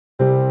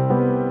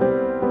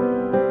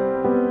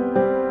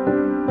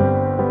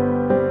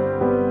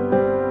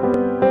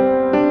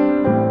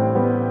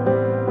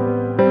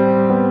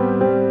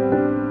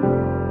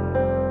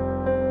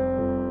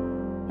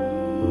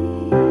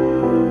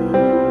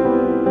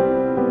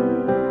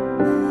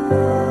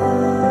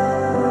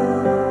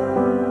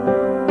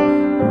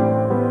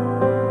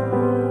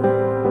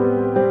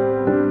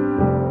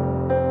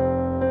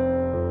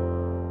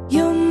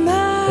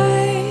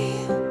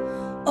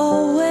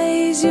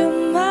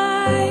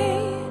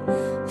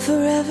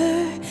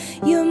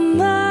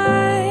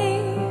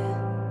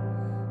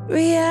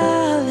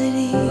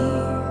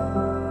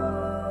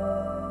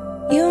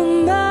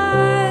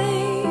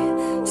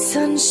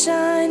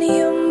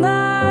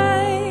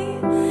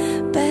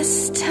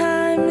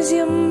sometimes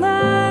you're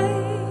my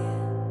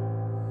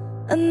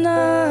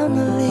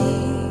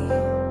anomaly,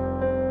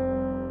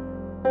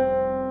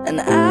 and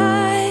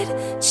I'd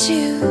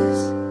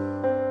choose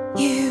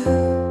you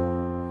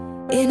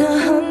in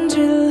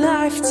 100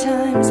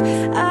 lifetimes.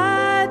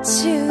 I'd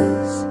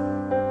choose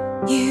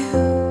you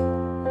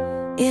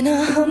in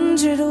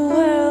 100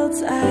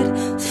 worlds.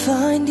 I'd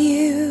find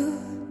you,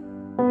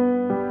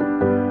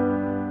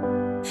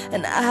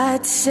 and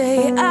I'd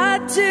say I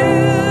do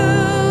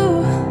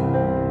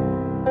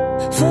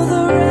for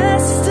the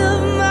rest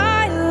of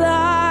my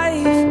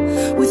life.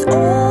 With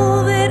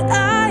all that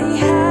I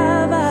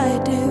have, I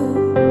do,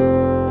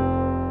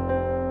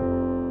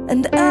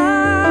 and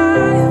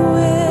I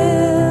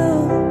will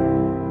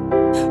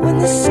when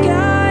the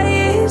sky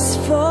is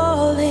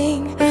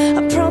falling.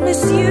 I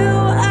promise you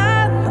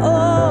I'm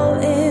all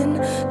in,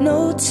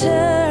 no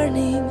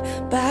turning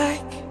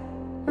back.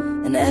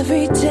 And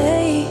every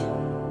day,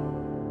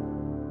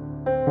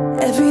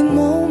 every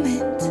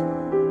moment,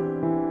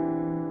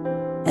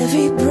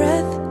 every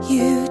breath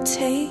you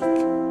take,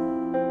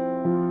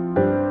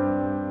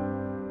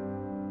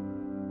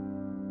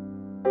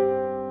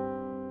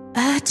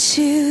 I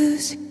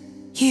choose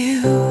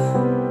you.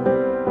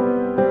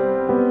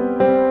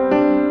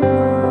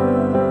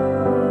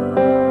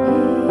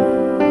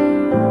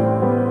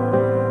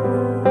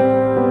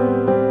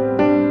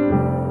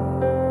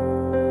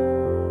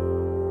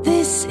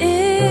 This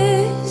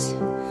is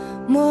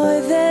more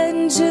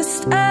than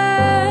just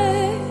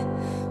a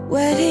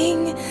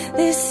wedding.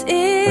 This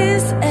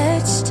is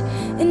etched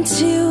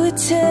into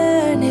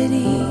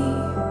eternity.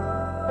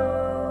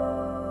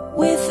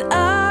 With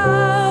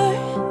our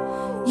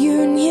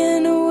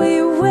union, we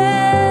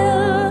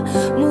will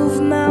move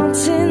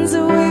mountains.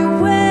 We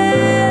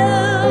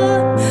will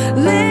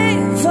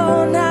live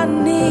on our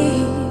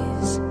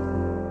knees,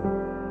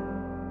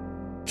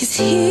 'cause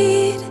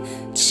he'd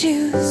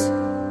choose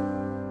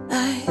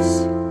us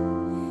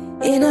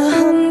in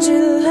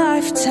 100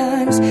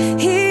 lifetimes.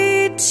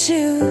 He'd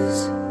choose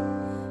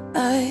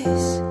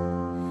us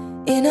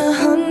in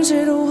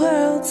 100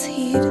 worlds.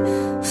 He'd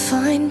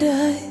find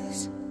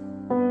us,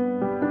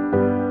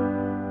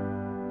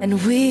 and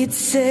we'd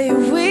say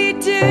we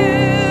do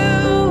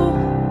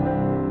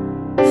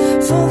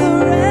for the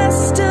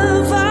rest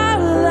of our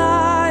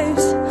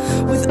lives.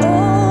 With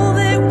all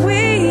that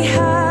we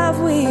have,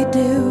 we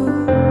do,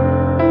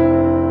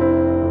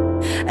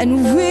 and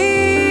we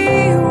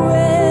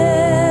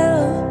will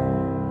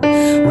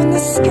when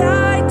the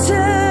sky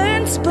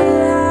turns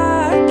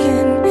black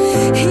and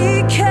he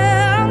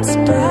comes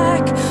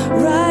back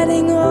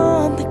riding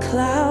on the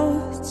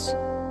clouds.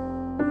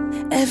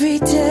 Every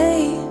day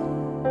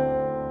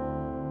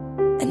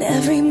and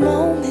every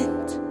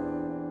moment,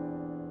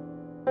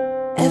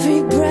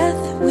 every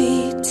breath we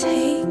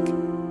take,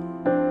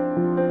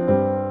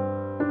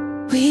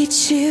 we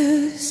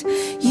choose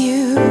you.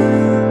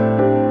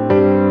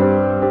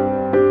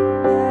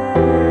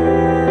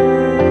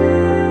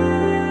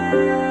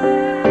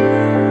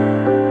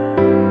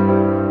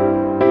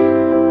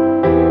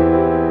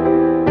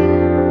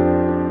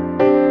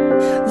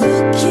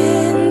 Look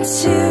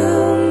into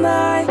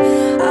my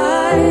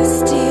eyes,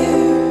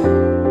 dear.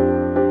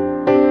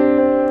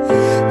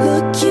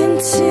 Look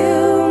into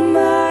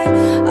my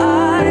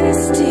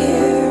eyes,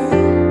 dear.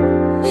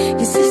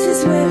 'Cause this is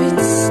where it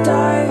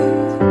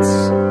starts.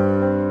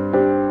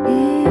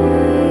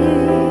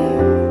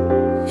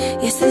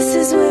 Yes, this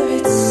is where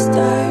it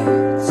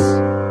starts.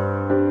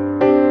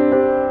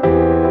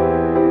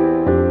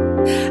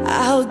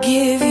 I'll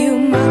give you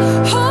my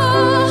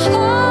whole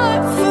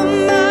heart for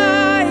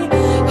my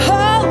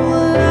whole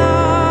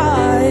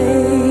life.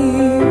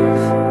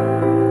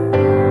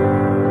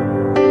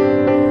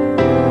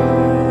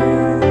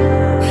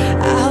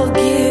 I'll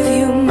give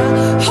you my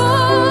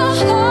whole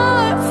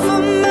heart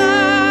for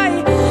my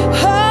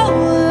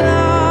whole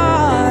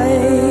life.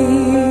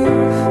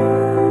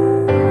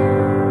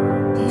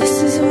 And this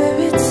is where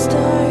it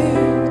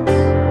starts.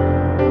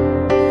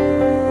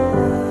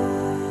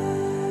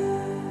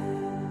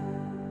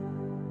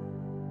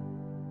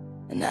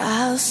 And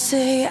I'll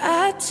say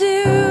I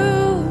do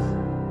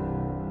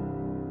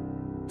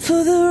for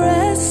the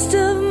rest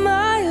of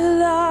my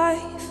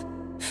life.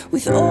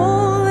 With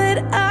all that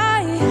I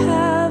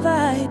have,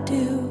 I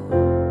do,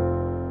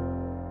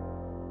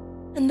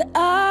 and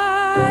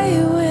I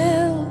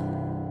will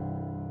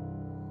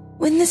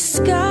when the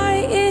sky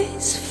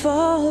is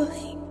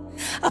falling.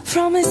 I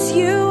promise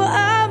you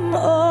I'm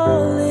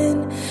all in,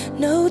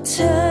 no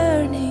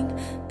turning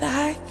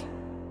back.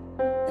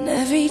 And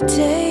every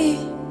day,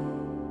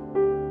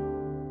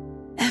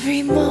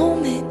 every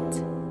moment,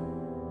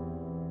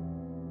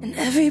 and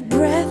every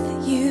breath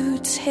you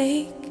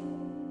take,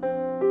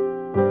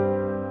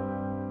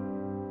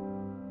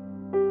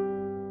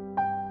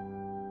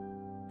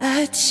 I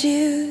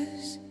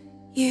choose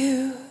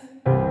you.